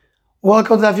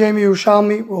Welcome to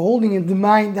Yerushalmi. We're holding in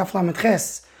Demai Daf Lamed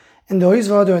Ches in the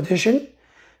Oizvado edition,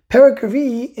 Perak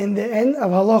Revi in the end of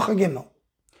Halacha Gimel.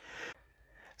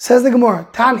 Says the Gemara,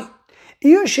 Tani,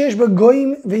 you have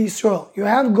Goyim and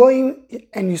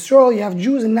Yisrael, you have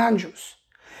Jews and non-Jews.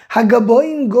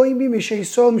 Hagaboyim Goyim Mishay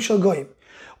Yisrael Mishal Goyim.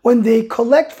 When they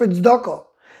collect for tzedakah,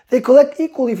 they collect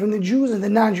equally from the Jews and the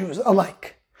non-Jews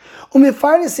alike. And then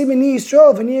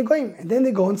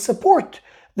they go and support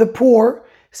the poor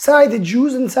side the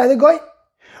Jews and side the Goyim.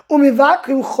 When they do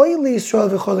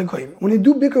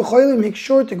Bikur Choyle, make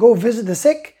sure to go visit the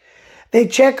sick. They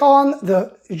check on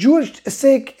the Jewish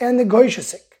sick and the Goyish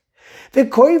sick.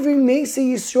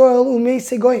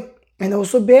 And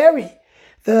also bury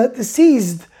the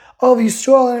deceased of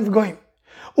Yisrael and of Goyim.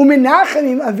 When they do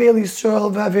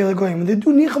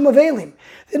Nicham Avelim,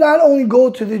 they not only go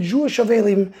to the Jewish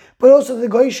Avelim, but also to the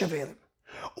Goyish Avelim.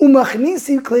 You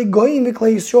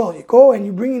go and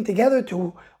you bring it together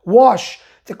to wash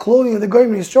the clothing of the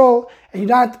Goyim and Yisrael, and you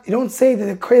don't say that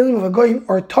the Krelim of a Goyim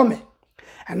are Tomei.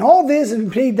 And all this is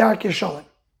pretty dark Yerushalmi.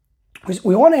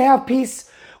 We want to have peace.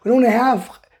 We don't want to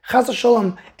have Chas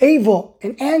Shalom, evil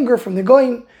and anger from the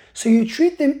Goyim, so you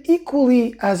treat them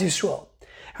equally as Yisrael.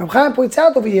 And Chaim points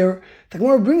out over here, the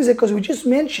Gemara brings it because we just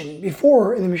mentioned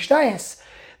before in the Mishnayos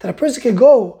that a person can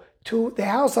go to the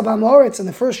house of Amoritz on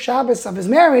the first Shabbos of his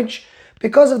marriage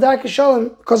because of Darkei Shalom,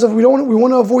 because we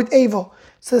want to avoid evil.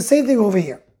 So the same thing over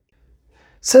here.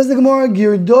 Says the Gemara,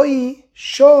 Girdoi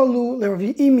Shalu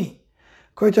Leravi Imi.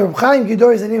 According to Reb Chaim,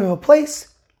 Girdoi is the name of a place,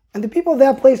 and the people of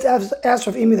that place asked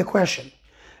Rav Imi the question,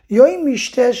 Yoim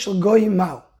Mishteh Shel Goyim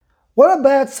Mau. What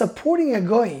about supporting a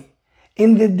Goy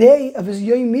in the day of his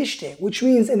Yoim Mishteh, which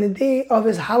means in the day of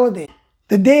his holiday,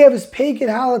 the day of his pagan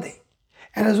holiday?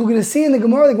 And as we're going to see in the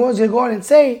Gemara is going to go on and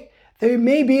say, there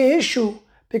may be an issue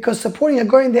because supporting a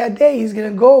Goy in that day, he's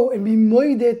going to go and be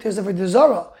moided to his Avodah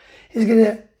Zarah. He's going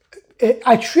to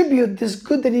attribute this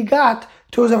good that he got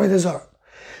to his Avodah Zarah.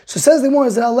 So says the Gemara,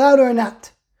 is it allowed or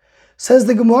not? Says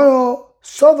the Gemara,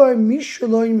 Sovar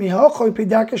Mishloi Mihachoy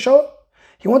Darkei Shalom.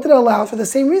 He wanted to allow for the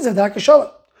same reason, Darkei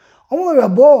Shalom. Omar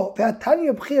Rabbo, Ve'atani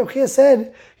Abchia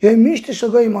said, You're Mishteh Shel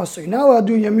Goyim Asur. You're not allowed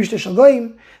to do You're Mishteh Shel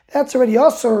Goyim. That's already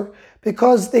Asur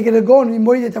because they're going to go and be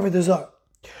moided over the Zar.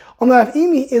 Omar Rav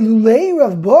Imi, Elulei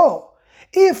Rav Bo.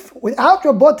 If, without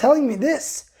Rabbo telling me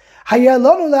this,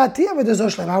 Hayalonu La'ati Avodah Zarah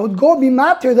Shlem, I would go be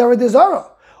matir the Avodah Zarah.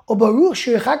 O Baruch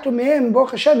Shirichaktu Mehem, Baruch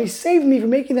Hashem, He saved me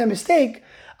from making that mistake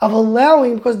of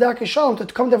allowing, because Darkei Shalom, to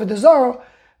come to Avodah Zarah.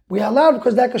 We allowed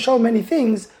because Darkei Shalom many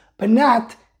things, but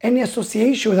not any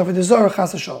association with Avodah Zarah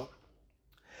Chas Shalom.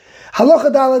 Halacha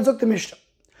Daled Zok the Mishnah.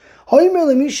 Hoimer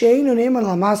lemi she'einu ne'eman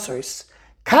al masoris,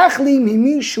 kach li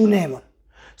mimi shu ne'eman.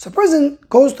 So a person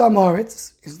goes to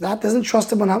Amoritz, doesn't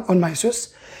trust him on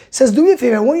Maasros, says, do me a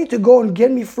favor, I want you to go and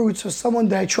get me fruits for someone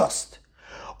that I trust.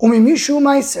 Umimi shu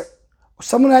meiser,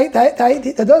 someone that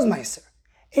does meiser.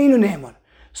 Einu ne'eman.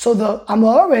 So the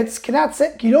Amoritz cannot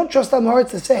say, you don't trust Amoritz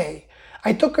to say,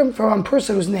 I took him from a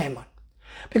person who's ne'eman.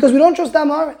 Because we don't trust the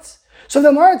Amoritz. So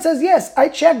the Amoritz says, yes, I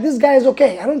checked, this guy is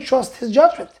okay. I don't trust his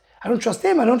judgment. I don't trust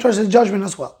him, I don't trust his judgment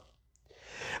as well.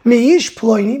 Meish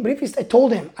ploini, but if I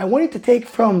told him, I want you to take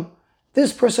from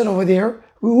this person over there,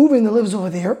 Reuven that lives over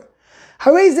there,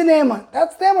 Haray's the Naaman.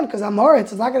 That's Naaman, because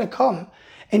Amoritz is not going to come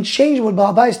and change what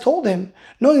Baal Bais told him,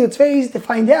 knowing it's very easy to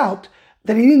find out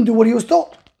that he didn't do what he was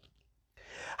told.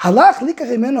 Halach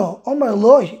likach imeno, Omar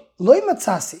loy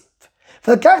matzasi.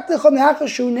 V'lakach lecho me'achar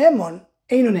shu Naaman,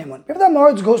 einu Naaman. If the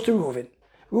Amoritz goes to Reuven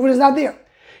is not there.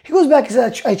 He goes back and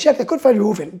says, I checked, I couldn't find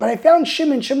Reuven, but I found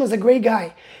Shimon. Shimon's a great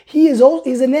guy. He's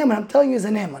a Naaman. I'm telling you, he's a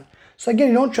Naaman. So again,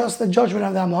 you don't trust the judgment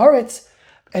of the Amoritz,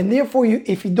 and therefore,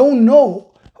 if you don't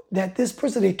know that this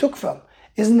person they took from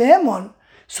is Naaman,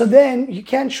 so then you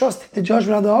can't trust the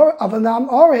judgment of the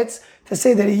Amoritz to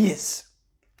say that he is.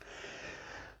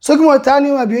 So Gemara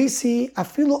Tanya Abiyasi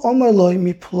afilu Omar loy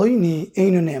miploini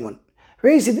einu Naaman.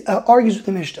 Raisi argues with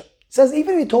the Mishnah. Says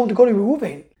even if he told him to go to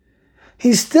Reuven,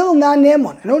 he's still not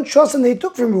Naaman. I don't trust him that he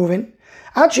took from Reuven.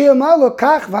 Until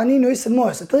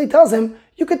he tells him,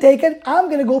 you could take it, I'm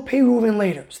going to go pay Reuven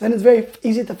later. So then it's very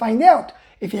easy to find out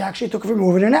if he actually took it from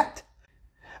Reuven or not.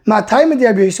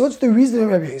 What's the reason of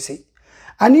Rabbi Yossi?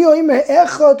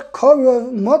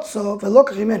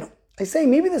 I say,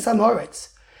 maybe this Amoritz,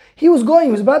 he was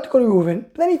about to go to Reuven,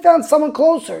 but then he found someone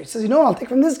closer. He says, I'll take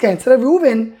from this guy instead of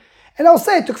Reuven, and I'll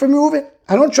say I took from Reuven.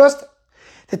 I don't trust him.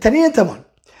 The Taniya Taman.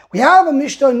 We have a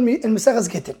Mishnah in Maseches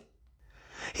Gittin.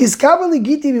 His kabali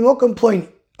giti b'mokom ploini.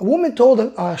 A woman told a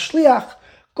shliach,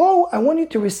 go, I want you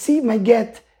to receive my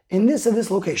get in this and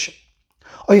this location.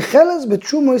 So if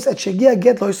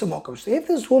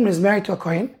this woman is married to a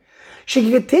kohen, she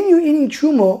can continue eating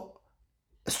truma,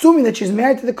 assuming that she's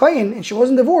married to the kohen and she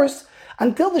wasn't divorced,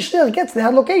 until the shliach gets to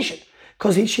that location.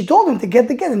 Because she told him to get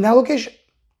the get in that location.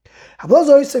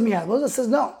 Abelazar says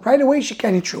no. Right away she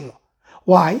can't eat truma.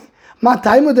 Why? Maybe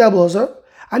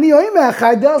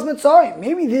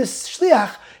this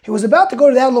shliach, he was about to go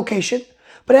to that location,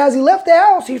 but as he left the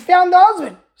house, he found the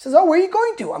husband. He says, oh, where are you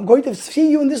going to? I'm going to see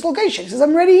you in this location. He says,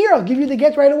 I'm ready here. I'll give you the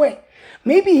get right away.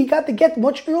 Maybe he got the get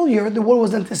much earlier than what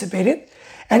was anticipated.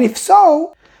 And if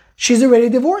so, she's already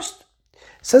divorced.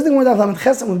 Says the Gemara,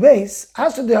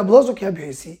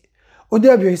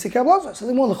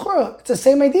 it's the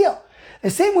same idea.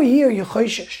 The same way here,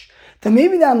 Yechoishesh, that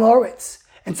maybe the Amoritz,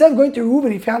 instead of going to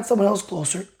Reuben, he found someone else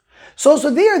closer. So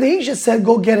there, the Isha said,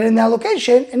 go get it in that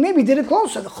location, and maybe did it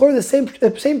closer. The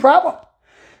same problem.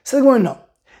 So the Gemara, no.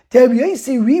 Rabbi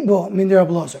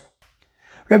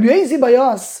Yosi by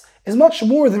us is much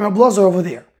more than Rabbi Lazar over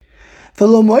there. If the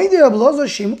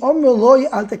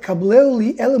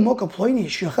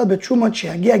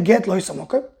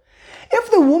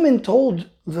woman told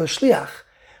the shliach,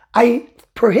 I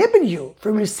prohibit you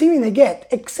from receiving the get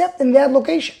except in that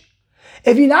location.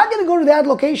 If you're not going to go to that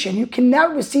location, you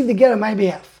cannot receive the get on my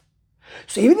behalf.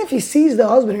 So even if he sees the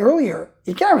husband earlier,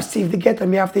 he cannot receive the get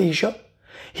on behalf of the Isha.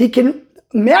 He can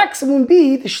maximum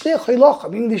be the shliach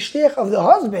hilacha, meaning the shliach of the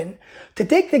husband, to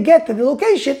take the get to the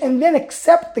location and then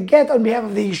accept the get on behalf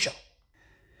of the Isha.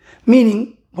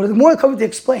 Meaning, what the more coming to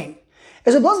explain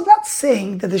is it was not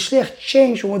saying that the shliach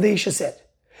changed from what the Isha said.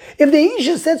 If the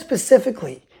Isha said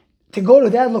specifically to go to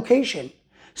that location,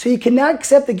 so you cannot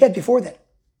accept the get before then.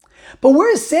 But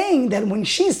we're saying that when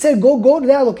she said go to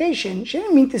that location, she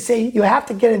didn't mean to say you have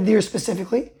to get it there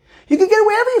specifically. You can get it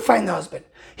wherever you find the husband.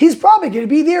 He's probably going to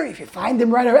be there if you find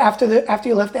him right after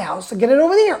you left the house, so get it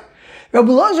over there.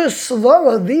 Rabbi Lazar's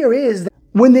svara there is that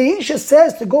when the Isha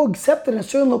says to go accept it in a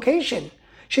certain location,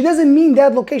 she doesn't mean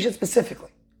that location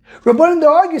specifically. Rabbanim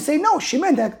argue, say no, she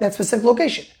meant that specific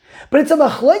location. But it's a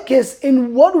machlokes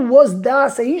in what was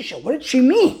das Isha. What did she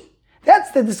mean?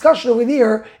 That's the discussion over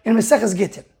there in Maseches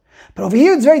Gittin. But over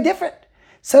here it's very different.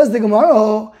 Says the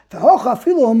Gemara,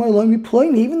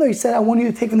 even though he said, I want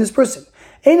you to take from this person.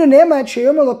 According to Abiyas,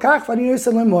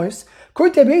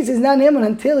 he's not neman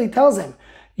until he tells him,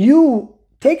 you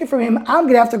take it from him, I'm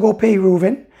going to have to go pay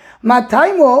Reuven. What's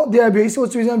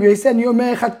the reason Abiyas said?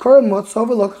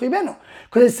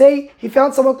 Because they say he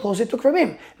found someone closer, took from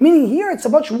him. Meaning here it's a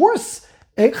much worse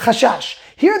chashash.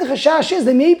 Here the chashash is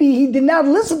that maybe he did not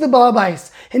listen to Baal Bais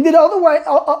and did otherwise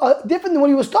different than what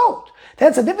he was told.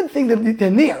 That's a different thing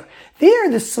than there. There,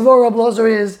 the Svara of Lazar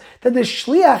is that the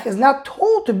shliach is not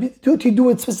told to do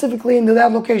it specifically into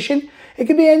that location. It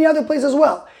could be any other place as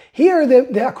well. Here,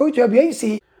 according to Rabbi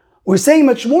Yosi, we're saying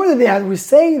much more than that. We're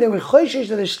saying that we're choishish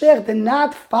that the shliach did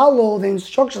not follow the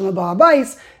instruction of Baal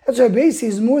Bais. That's why Rabbi Yosi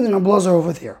is more than a Lazar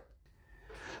over there.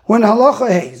 When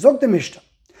halacha hey, zok the Mishnah.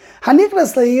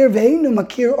 Haniklas la'ir ve'inu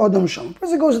makir odom sham.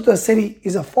 Person goes into a city,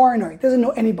 he's a foreigner, he doesn't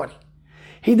know anybody.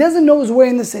 He doesn't know his way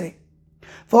in the city.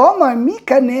 V'omar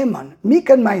mikan neman,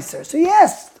 mikan meiser. So he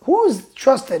asked, who's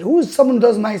trusted? Who's someone who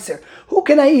does meiser? Who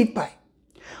can I eat by?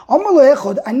 Omar lo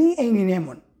echod, ani eini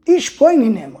neman, ish ploini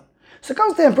neman. So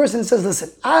comes to a person and says,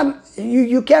 listen,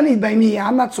 you can't eat by me,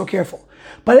 I'm not so careful.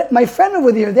 But my friend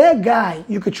over there, that guy,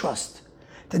 you could trust.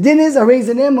 The din is, a raise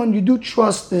an emon, you do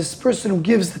trust this person who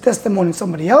gives the testimony to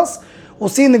somebody else. We'll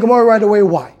see in the Gemara right away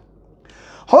why.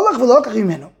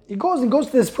 He goes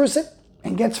to this person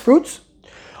and gets fruits.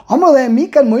 So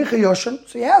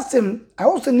he asked him, I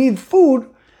also need food,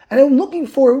 and I'm looking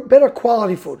for better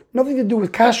quality food. Nothing to do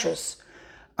with kashrus,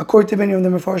 according to many of the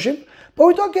Mefarshim. But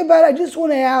we're talking about, I just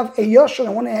want to have a yoshan, I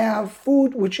want to have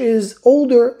food which is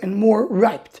older and more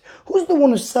ripe. Who's the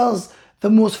one who sells the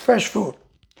most fresh food?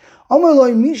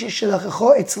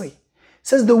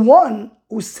 Says the one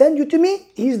who sent you to me,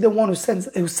 he's the one who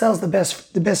sells the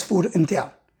best food in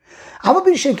town.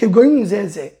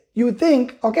 You would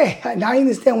think, okay, now I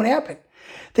understand what happened.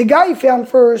 The guy he found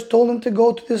first told him to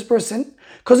go to this person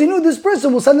because he knew this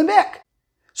person will send him back.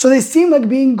 So they seem like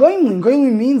being goyimlin.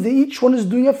 Goyimlin means that each one is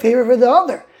doing a favor for the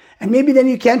other. And maybe then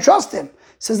you can't trust him.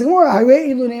 Says the Gemara,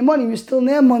 you're still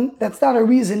ne'eman. That's not a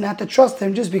reason not to trust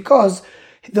him just because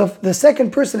the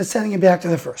second person is sending it back to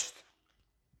the first.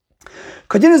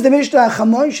 Continues the Mishnah,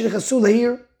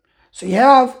 so you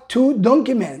have two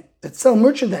donkey men that sell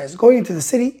merchandise going into the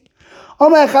city.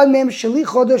 One of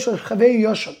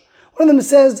them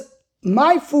says,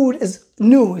 my food is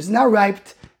new, is now ripe.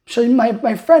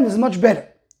 My friend is much better.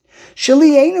 He says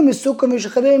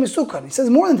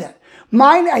more than that.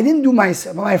 Mine, I didn't do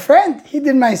meiser, but my friend, he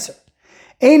did meiser.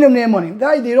 They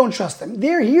don't trust them.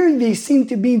 Here they seem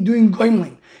to be doing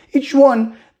goimling. Each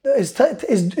one is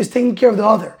taking care of the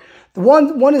other. The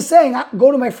one is saying,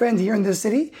 go to my friend here in this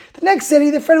city. The next city,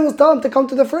 the friend will tell him to come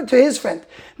to his friend.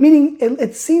 Meaning,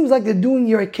 it seems like they're doing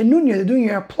your kenunya, they're doing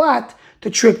your plot to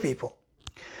trick people.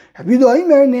 It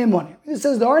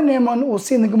says the Ar Ne'eman, we'll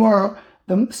see in the Gemara,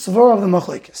 the Svara of the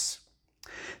Machlekes.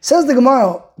 Says the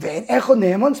Gemara,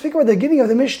 speak about the beginning of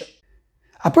the Mishnah.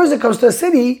 A person comes to a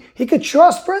city, he could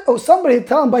trust somebody to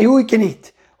tell him by who he can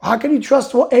eat. How can you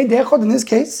trust Eid Echad in this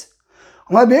case?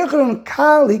 They did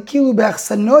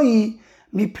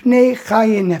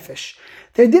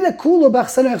a kula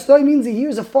b'achsanoi means he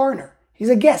is a foreigner. He's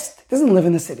a guest. He doesn't live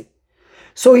in the city.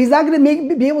 So he's not going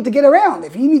to be able to get around.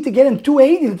 If you need to get him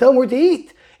 280 to tell him where to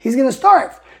eat, he's going to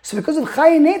starve. So because of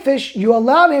Chayin Nefesh, you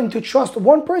allow him to trust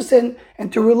one person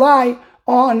and to rely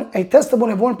on a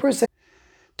testimony of one person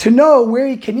to know where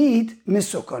he can eat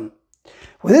misukon.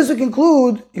 With this we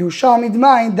conclude Yerushalmi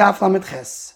Demai Daf Lamed Ches.